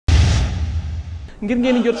ngir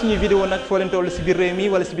ngeen di jot suñuy vidéo nag foo leen toll si biir réew mi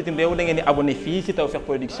wala si bitim réew da ngeen di abonné fii si TAWFEKH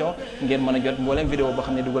Production ngeen mën a jot mbooleem vidéo boo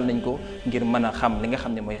xam ne dugal nañ ko ngir mën a xam li nga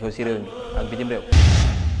xam ne mooy xew si réew mi ak bitim réew.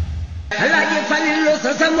 Alaaji Falilu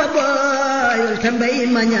sa sama booyul te mbay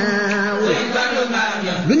ma ñaawul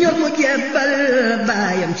lu ñor mu jébbal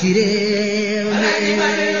baayam ci réew mi.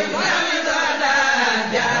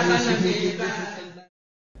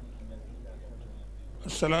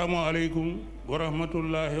 Assalaamu aleykum wa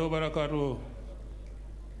rahmatullahi wa barakaatuhu.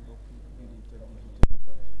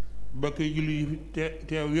 Bakki julli yi fi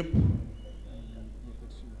teew yépp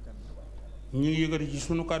ñu ngi yëkkati ci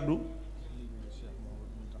sunu kàddu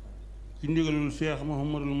ci ndigalul Cheikh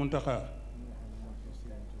Mouhamadul Mountakha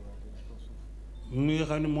mi nga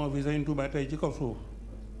xam ne moo fi Sëriñ Tuubaa tey ci kaw suuf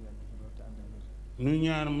nu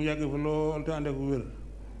ñaan mu yàgg fi lool te ànd ak wér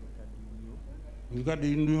ñu kàddu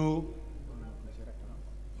yi nuyoo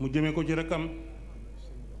mu jëme ko ci rakkam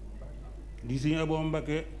di Sëriñ Abo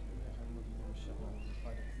Mbakke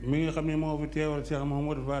mi nga xam ne moo fi teewal Cheikh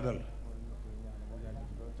Mouhamadou Fadal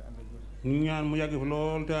ñu ñaan mu yàgg fi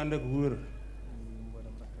lool te ànd ak wér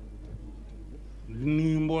di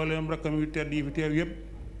nuyu mbooleem rakkam yu tedd yi fi teew yépp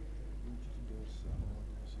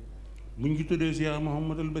buñ ci tuddee Cheikh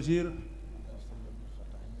Mouhamadul Bachir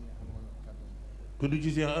tudd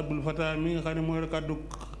ci Cheikh Abdoul Fattah mi nga xam ne mooy kàddu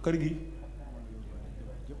kër gi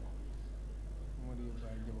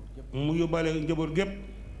mu yóbbaale njaboot gépp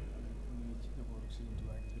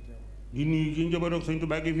di nuyu ci njaboot ak Sëñ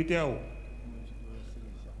Tuubaa gi fi teew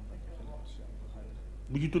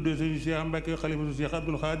bu ci tuddee Sëñ Cheikh Mbacke xalifatu Cheikh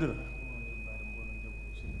Abdoul Khadir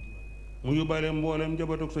mu yóbbaale mboolem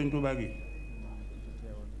njaboot ak Sëñ Tuubaa gi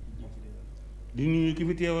di nuyu ki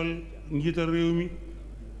fi teewal njiital réew mi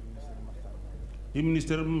di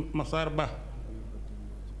ministre Makhtar Ba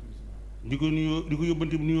di ko nuyoo di ko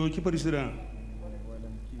yóbbante bu nuyoo ci président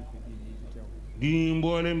di nuyu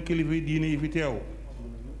mboolem kilifa diine yi fi teew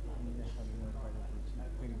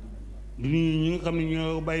di nuyu ñi nga xam ne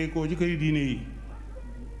ñoo bàyyikoo ci këri diine yi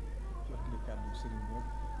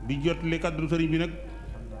di jot li kàddu sëriñ bi nag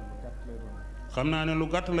xam naa ne lu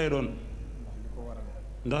gàtt lay doon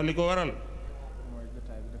ndax li ko waral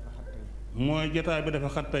mooy jotaay bi dafa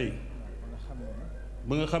xat tey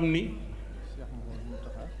ba nga xam ni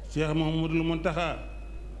Cheikh Mouhamadul Mountakha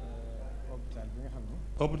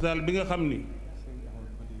hôpital bi nga xam ni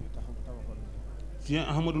Cheikh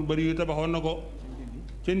Ahmadul Bari yu tabaxoon na ko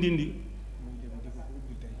ca Ndindi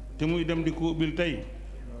te muy dem di ko ubbil tey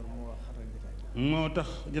moo tax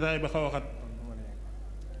jotaay bi xaw a xat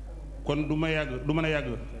kon du mën a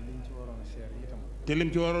yàgg te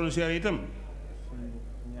lim ci waroon a seer itam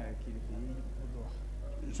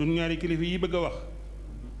suñ ñaari kilifa yi bëgg a wax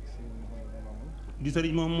di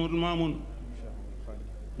sëriñ Mouhamadou Mamoun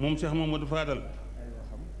moom Cheikh Mouhamadou Fadal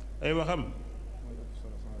ay waxam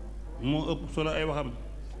moo ëpp solo ay waxam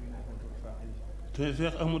te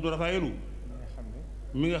Cheikh Ahmadou Rafaayelu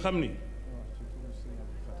mi nga xam ni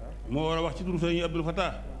moo war a wax ci turu sëriñ Abdoul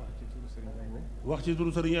Fattah wax ci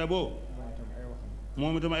turu sëriñ Abo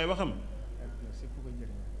moom itam ay waxam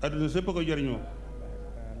àdduna sépp a ko jariñoo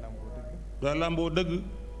daa làmboo dëgg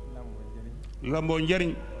làmboo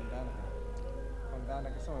njariñ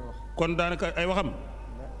kon daanaka ay waxam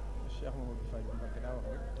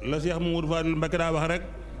la Cheikh Mamadou Fadil Mbacké daa wax rek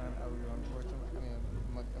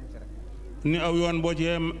ni aw yoon boo ci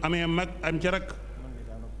amee mag am ca rek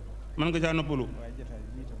mën nga caa noppalu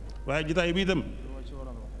waaye jotaay bi itam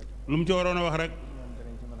lu mu ci waroon a wax rek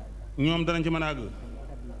ñoom danañ ci mën a àgg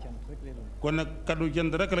kon nag kaddu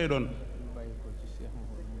cant rek lay doon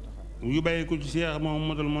yu bàyyi ko ci Cheikh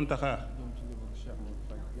Mouhamadul Mountakha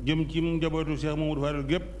jëm ci njabootu Cheikh Mamadou Fadal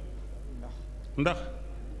gépp ndax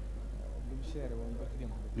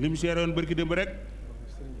li mu seere woon barki démb rek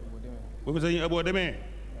ba fi sëñ Abo demee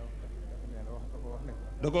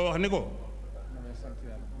da ko wax ni ko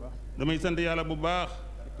damay sant yàlla bu baax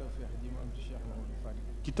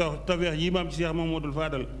ci tawfeex yi ma am ci Cheikh Mamadou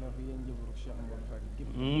Fadal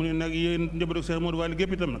mu ne nag yéen njabootu Cheikh Mamadou Fadal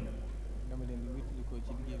gépp itam nag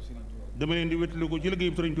dama leen di wéttali ko ci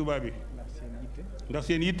liggéeyu Sëriñ Tuubaa bi ndax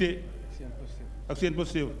seen yitte ak seen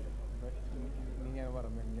postéef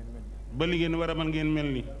ba li ngeen war a mën ngeen mel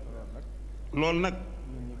ni loolu nag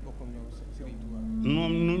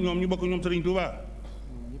ñoom ñu bokk ñoom Sëriñ Tuubaa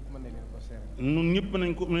nun ñëpp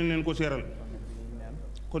nañ leen ko seeral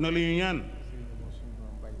kon nag li ñuy ñaan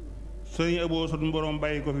Sëriñ Abo sunu borom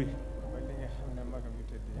bàyyi ko fi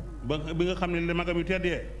ba bi nga xam ne la magam yu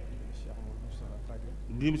teddee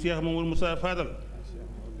di Cheikh Mamadou Moussa Fadal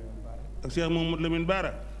ak Cheikh Mamadou Lamine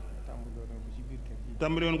Bara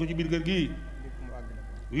tàmbali woon ko ci biir kër gii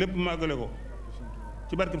lépp mu àggale ko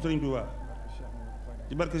ci barkeb Sëriñ Tuubaa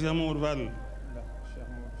ci barke Cheikh Mamadou Fadal.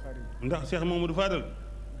 ndax Cheikh Mamadou Fadal.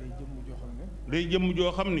 day jëmm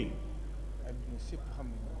joo xam ni.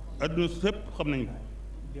 adduna sépp xam nañ ko.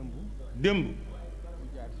 démb.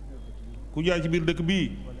 ku jaar ci biir dëkk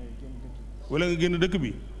bii. wala nga génn dëkk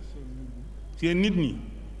bi. seen nit ñi.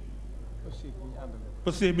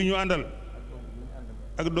 Pastef bi ñu àndal.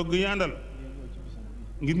 ak dogg yi ñu àndal.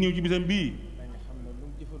 ngir ñëw ci bisam bii.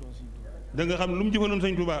 da nga xam lu mu jëfaloon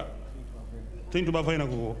sëñ Touba. sëñ Touba fay na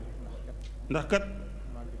ko ko. ndax kat.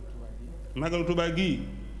 Magal Touba gii.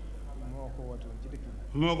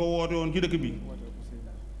 moo ko woote woon ci dëkk bi.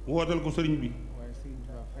 wootal ko sëriñ bi.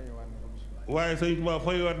 waaye sëriñ Touba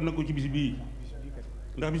fayewaat na ko ci bis bii.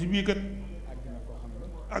 ndax bis bii kat.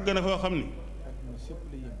 àgg na foo xam ni.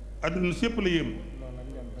 àdduna sépp la yéem.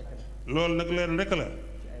 loolu nag leen rekk la.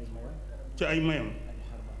 ci ay mayam.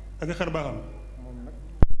 ak xar baaxam.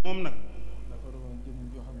 moom nag.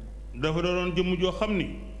 dafa doon jëmm joo xam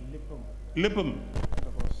ni. léppam.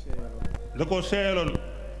 da koo seeyaloon.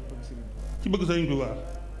 ci bëgg Sëriñ Tuubaa.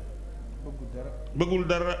 bëggul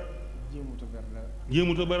dara.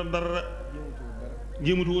 jéemuta ber dara.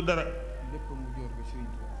 jéemutuwul dara.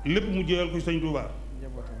 lépp mu jéeyal ko Sëriñ Tuubaa.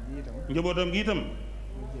 njabootam gi itam.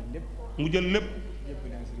 mu jël lépp.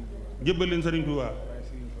 jébbal leen Sëriñ Tuubaa.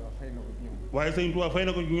 waaye Sëriñ Tuubaa fay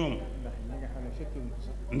na ko ci ñoom.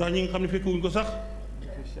 ndax ñi nga xam ne fekkewuñ ko sax.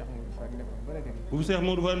 bu fi Cheikh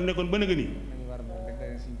Mamadou Fall nekkoon ba nëgë ni.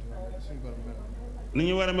 ni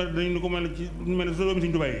ñu war a mel dañu ko mel ci mel ne doomi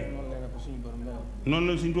Sëriñ Tuubaa yi. noonu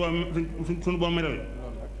la Sëriñ Tuubaa suñu borom melal.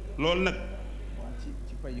 loolu nag.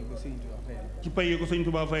 ci pay ko Sëriñ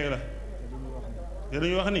Tuubaa fayee la. te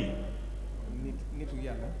dañuy wax ni.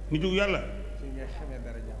 nitu yàlla.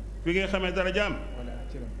 fi ngay xamee dara jaam.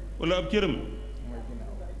 wala ab cëram.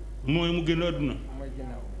 mooy mu génn àdduna.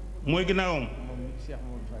 mooy ginnaawam.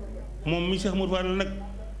 moom mi Cheikh Modou Fadal nag.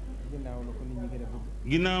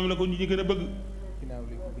 ginnaawam la ko nit ñi gën a bëgg.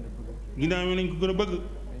 ginnaaw mi lañ ko gën a bëgg.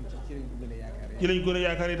 ci lañ ko gën a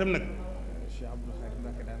yaakaar itam nag.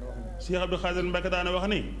 Cheikh Abdou Khadir Mbacke daana wax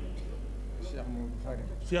ni.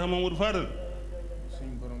 Cheikh Mamadou Fadal.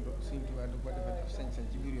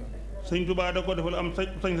 Sëñ Tuubaa da ko defal am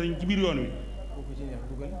sañ-sañ ci biir yoon wi.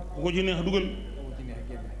 ku ko ci neex dugal.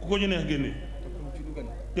 ku ko ci neex génne.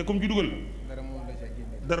 te kum ci dugal.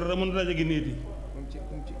 dara mënu la ca génneeti.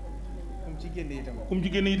 kum ci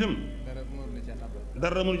génne itam.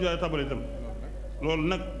 dara mënu ca tabal itam. loolu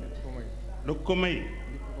nag. da ko may.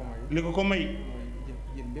 li ko may.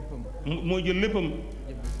 mooy jël léppam.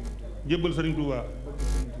 jébbal Sëriñ Tuubaa.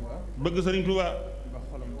 bëgg Sëriñ Tuubaa.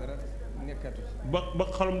 ba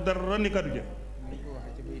xolom dara nekkatu ja.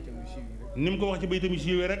 ni mu ko wax ci baytam yu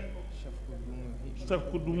siiwee rek. saf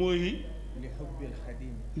ku du mooy.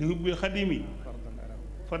 li hubbil xadimi.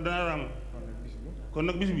 fardan araam. kon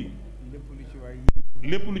nag bis bi.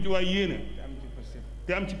 lépp lu ci waay yéene.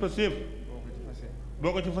 te am ci Pastef.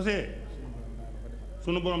 boo ko ci fasee.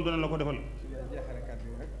 sunu borom dana la ko defal.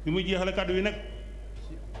 bi muy jeexale kàddu yi nag.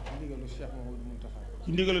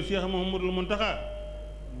 ci ndigalu Cheikh Mouhamadul Mountakha.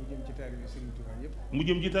 mu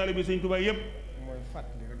jëm ci taalibe Sëriñ Tuubaa yépp.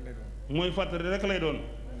 mooy fàttali rek lay doon.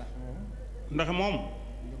 ndax moom.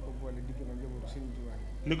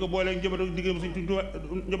 li ko boole njabootu diggam Sëriñ Tuubaa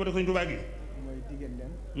njabootu Sëriñ Tuubaa gi.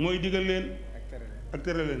 mooy digal leen. ak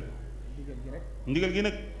tere leen. ndigal gi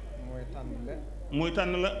nag. mooy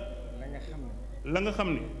tànn la. la nga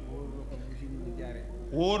xam ne.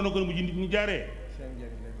 wóor na ko bu ci nit ñi jaaree.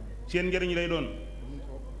 seen njariñ lay doon.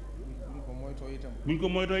 buñ ko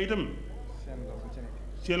moytoo itam.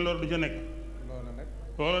 seen lor du ca nekk.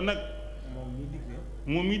 loola nag.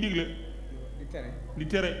 moom miy digle. di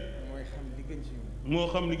tere. moo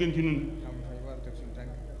xam li gën ci ñun.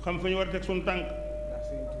 xam fa ñu war a teg suñu tànk.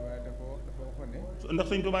 ndax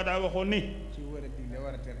Sëñ Tuubaa daa waxoon ni.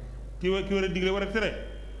 ki war a digle war a tere.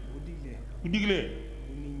 bu diglee.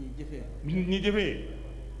 bu nit ñi jëfee.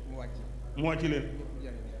 mu wàcc leen.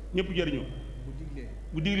 ñëpp jariñu.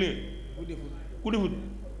 bu diglee. ku defut.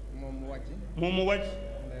 moom mu wàcc.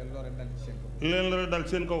 leen lore dal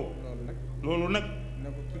seen kaw. loolu nag.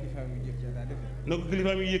 na ko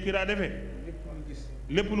kilifaam yi yëkki daa defee.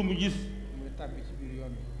 lépp lu mu gis.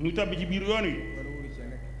 muy tàbbi ci biir yoon wi.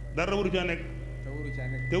 dara waru caa nekk.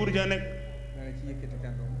 te waru caa nekk.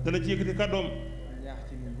 dana ci yëkkati kàddoom.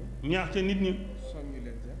 ñaax ca nit ñi.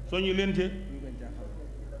 soññu leen ca.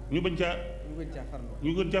 ñu bañ caa.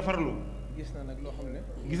 ñu gën caa farlu.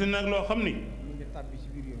 gis na nag loo xam ni.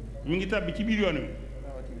 mi ngi tàbbi ci biir yoon wi.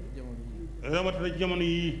 rawatina ci jamono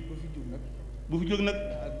yii. bu fi jóg nag.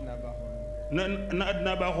 na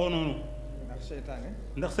àddina baaxoo noonu.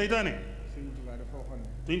 ndax seytaane.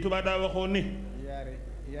 Sëriñ Tuubaa daa waxoon ni.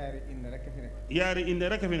 yaari inna rek fi nekk. yaari inna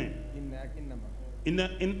rek fi ne. inna ak innama. inna.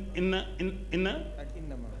 ak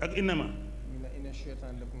innama. ak innama. inna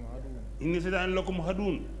shaytaan lakum aduwwun. inna shaytaan lakum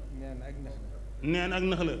aduwwun. nee na ak nax la. nee na ak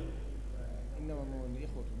nax la. innama moo ni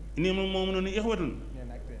ixwatun. innama moo noonu ixwatun. nee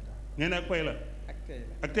na ak tey la. nee na ak pay la. ak tey la.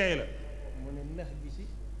 ak tey la. mu ne nax gi ci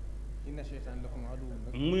inna shaytaan lakum aduwwun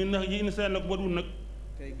nag. mu ne nax gi inna shaytaan lakum aduwwun nag.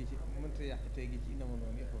 tey gi ci mënta yàq tey gi ci innama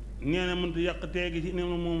noonu ixwatun. nee na mënta yàq tey gi ci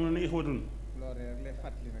innama moom noonu ixwatun. loolu rek lay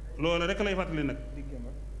fàttali nag. loolu rek lay fàttali nag.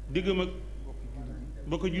 diggam ak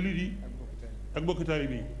bokk jullit yi ak bokki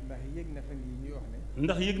taalibe yi. ndax yëg na fan yi ñuy wax ne.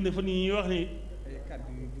 ndax yëg na fan yi ñuy wax ne. ay kàddu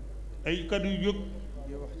yu jóg. ay kàddu yu jóg.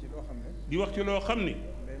 di wax ci loo xam ne. di wax ci loo xam ne.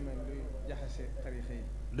 day mel ni lu jaxase tarixa yi.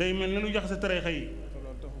 day mel ni lu jaxase tarixa yi. te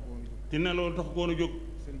loolu taxu koon a jóg. te ne loolu taxu koon a jóg.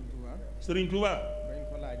 Serigne Touba. Serigne Touba. bañ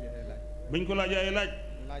ko laajee ay laaj. bañ ko laajee ay laaj.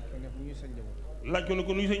 laaj ko ne bu ñuy sa njaboot. laaj ko ne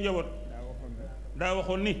ko nuyu sa njaboot. daa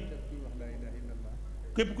waxoon ni.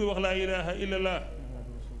 képp kuy wax laa ilaaha illallah.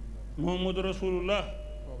 Muhammadu Rasulullah.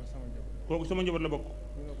 kooku sama njaboot la bokk.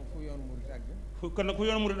 mu ne ko fu yoon murid àgg. fu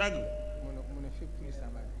yoon murid àgg. mu ne fépp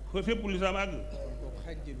lislaam àgg. fépp lislaam àgg.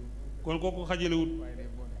 kon kooku xajalewut.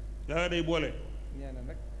 daa day boole.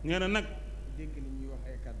 nee na nag. dégg na ñuy wax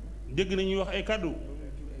ay kaddu. dégg na ñuy wax ay kaddu.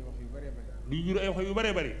 lu jur ay wax yu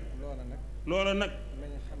bëree bëri. loola nag.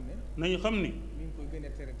 nañu xam ne. mi ngi ko gën a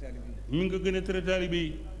tere taalibe yi. mi ngi ko gën a tere taalibe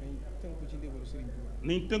yi.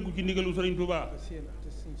 nañ tënku ci ndigalu Serigne Touba. te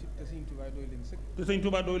Serigne Touba dooy leen sëkk. te Serigne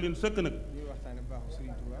Touba dooy leen sëkk nag. ñuy waxtaane baaxu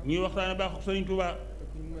Serigne Touba. ñuy waxtaane baaxu Serigne Touba.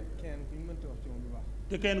 te keneen ku ñu mënta wax ci moom lu baax.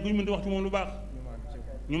 te keneen ku ñu mënta wax ci moom lu baax.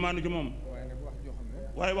 ñu maandu ci moom. waaye nag wax joo xam ne.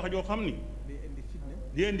 waaye wax joo xam ni. day indi fitna.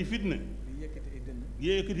 day indi fitna. di yëkkati ay dënn. di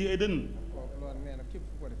yëkkati ay dënn. loolu nee na képp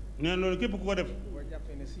ku ko def. nee na loolu képp ku ko def. boo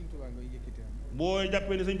jàppee ne Serigne Touba ngay yëkkati. boo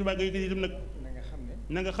jàppee ne Serigne Touba ngay yëkkati itam nag.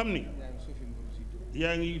 na nga xam ni.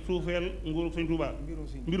 yaa ngi suufeel nguuru Sëñ Touba.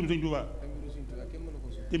 mbirum Sëñ Touba.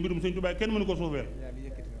 te mbirum Sëñ Touba kenn mënu ko suufeel.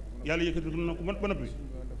 yàlla yëkkati na ko ba noppi.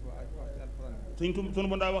 sunu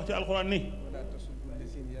bon daa wax ci alxuraan ni.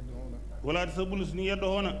 wala tasubbu llaziina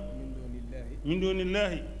yad'uuna min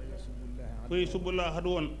duunillaahi fa yasubbullaaha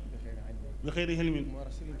adwan bi xayri ilmin.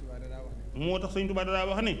 moo tax Sëñ Touba daa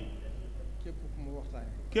wax ni.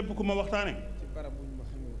 képp ku ma waxtaane.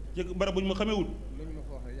 ci barab bu ñu ma xamewut.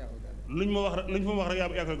 luñ ma wax rek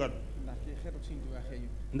yaa koy gàddu.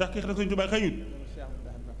 ndax ki xeetu Sëñ Touba xeeñut.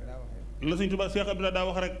 la Sëñ Touba Cheikh Abdoulaye daa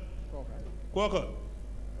wax rek. kooka.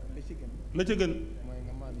 la ca gën.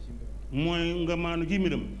 mooy nga maanu ci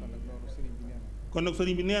mbiram. kon nag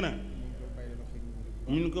sëriñ bi nee na.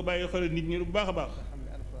 ñu ngi ko bàyyi xel nit ñi bu baax a baax.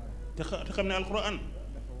 te xam ne alxuraan.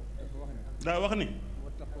 daa wax ne.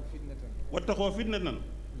 wattaqoo fitnatan.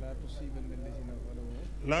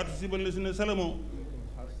 laa tusiibanna llaziina zalamoo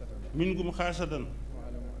minkum xaasatan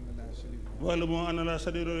wa'lamu anna llaaha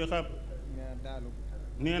shadiidul iqaab.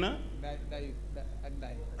 nee na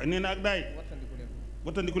ak daay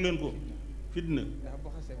wattandiku leen ko fitna.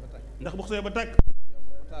 ndax bu xasee ba tàkk.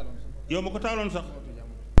 yow ma ko taaloon sax.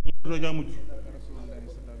 moo jaa mujj.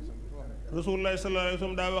 Rasulullaahi sallallaahu alayhi wa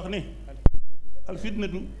sallam daa wax ne. al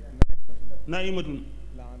fitnatu naa'imatun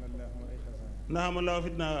naama llaahu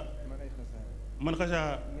fitnahaa man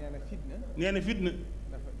xasaahaa. nee na fitna.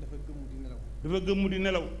 dafa gëmmu di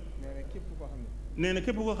nelaw. nee na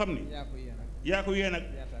képp koo xam ne. yaa ko yee nag.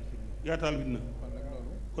 yaa taal fitna.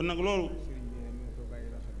 kon nag loolu.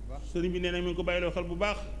 sëriñ bi nee na mi ngi ko bàyyiloo xel bu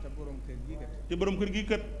baax. te borom kër gi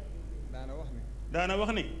kat. daana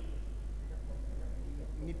wax ne.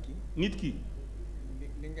 nit ki.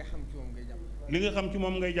 li nga xam ci moom ngay jàpp. li nga xam ci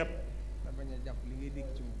moom ngay jàpp. te bañ a jàpp li ngay dégg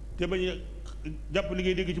ci moom. te bañ a jàpp li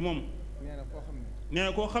ngay dégg ci moom. nee na koo xam ne. nee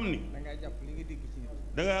na koo xam ni. da ngaa jàpp li nga dégg ci nit.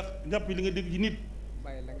 da ngaa jàpp li nga dégg ci nit.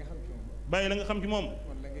 bàyyi la nga xam ci moom. bàyyi la nga xam ci moom.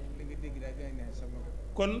 kon la nga dégg daa gën a neex sam nopp.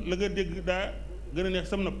 kon la nga dégg daa gën a neex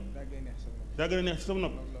sam nopp. daa gën a neex sam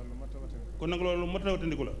nopp. kon nag loolu mat a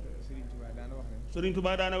watandiku la. Sëriñ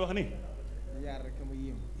Tuubaa daana wax ni. yaar rek ma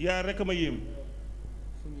yéem. yaar rek ma yéem.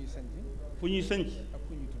 fu ñuy sanc. fu ñuy sanc.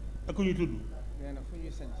 ak ku ñuy tudd. nee na fu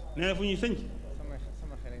ñuy sanc. nee na fu ñuy sanc.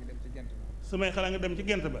 sama xel nga dem ci gent ba. samay xel nga dem ci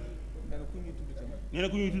gent ba. nee na ku ñuy tudd tam. nee na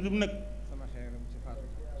ku ñuy tudd nag. sama xel nga dem ci faatu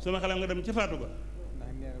ga. sama xel nga dem ci faatu ga.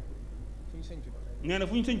 ndax nee na fu ñu sancut. nee na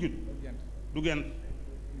fu ñu sancut. du gent.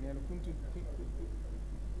 nee na ku ñu tudd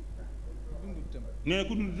dundut tam. nee na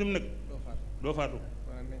ku dundut tam nag. doo faatu.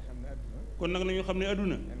 kon nag nañu xam ne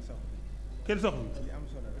adduna. kenn saxul.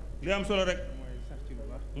 li am solo rek.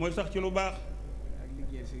 mooy sax ci lu baax.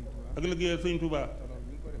 ak liggéeyal Sëriñ Tuubaa.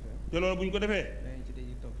 te loolu bu ñu ko defee.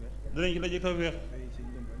 danañ ci daje tawfeex.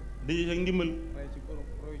 daje ci ak ndimbal.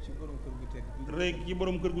 rey ci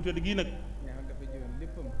borom kër gu tedd gii nag.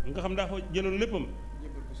 nga xam daa fa jëloon léppam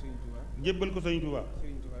jébbal ko Sëriñ Tuubaa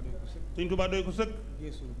Sëriñ Tuubaa doy ko sëkk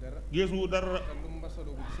geesu dara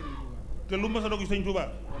te lu mas a doog ci Sëriñ Tuubaa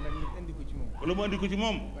wala mu andi ko ci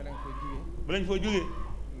moom ba lañ foo jógee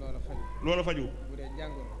loola faju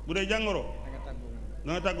bu dee jàngoro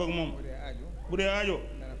da nga tàggoog moom bu dee aajo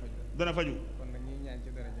dana faju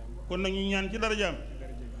kon nag ñu ñaan ci darajaam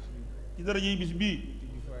ci daraja yi bis bii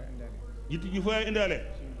jitti ji fooy indaale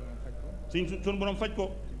suñ borom faj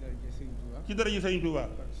ko ci daraja Sëriñ Tuubaa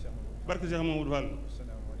barke Cheikh Mamadou Fall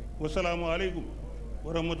wasalaamu aleykum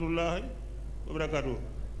wa rahmatullahi wa barakaatuh.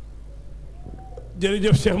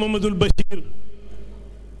 jërëjëf Cheikh Mamadou Bachir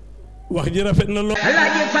wax ji rafet na lool.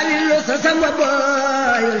 Alaaji Falilu sa sama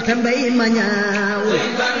booyul te mbay ma ñaaw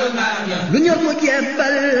lu ñor mu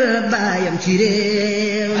jébbal baayam ci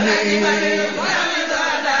réew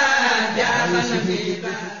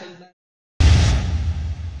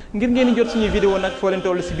ngir ngeen di jot suñuy vidéo nag foo leen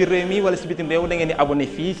toll si biir réew mi wala si bitim réew da ngeen di abonné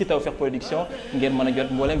fii si TAWFEKH Production ngeen mën a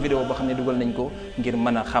jot mbooleem vidéo boo xam ne dugal nañ ko ngir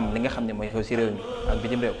mën a xam li nga xam ne mooy xew si réew mi ak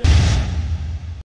bitim réew.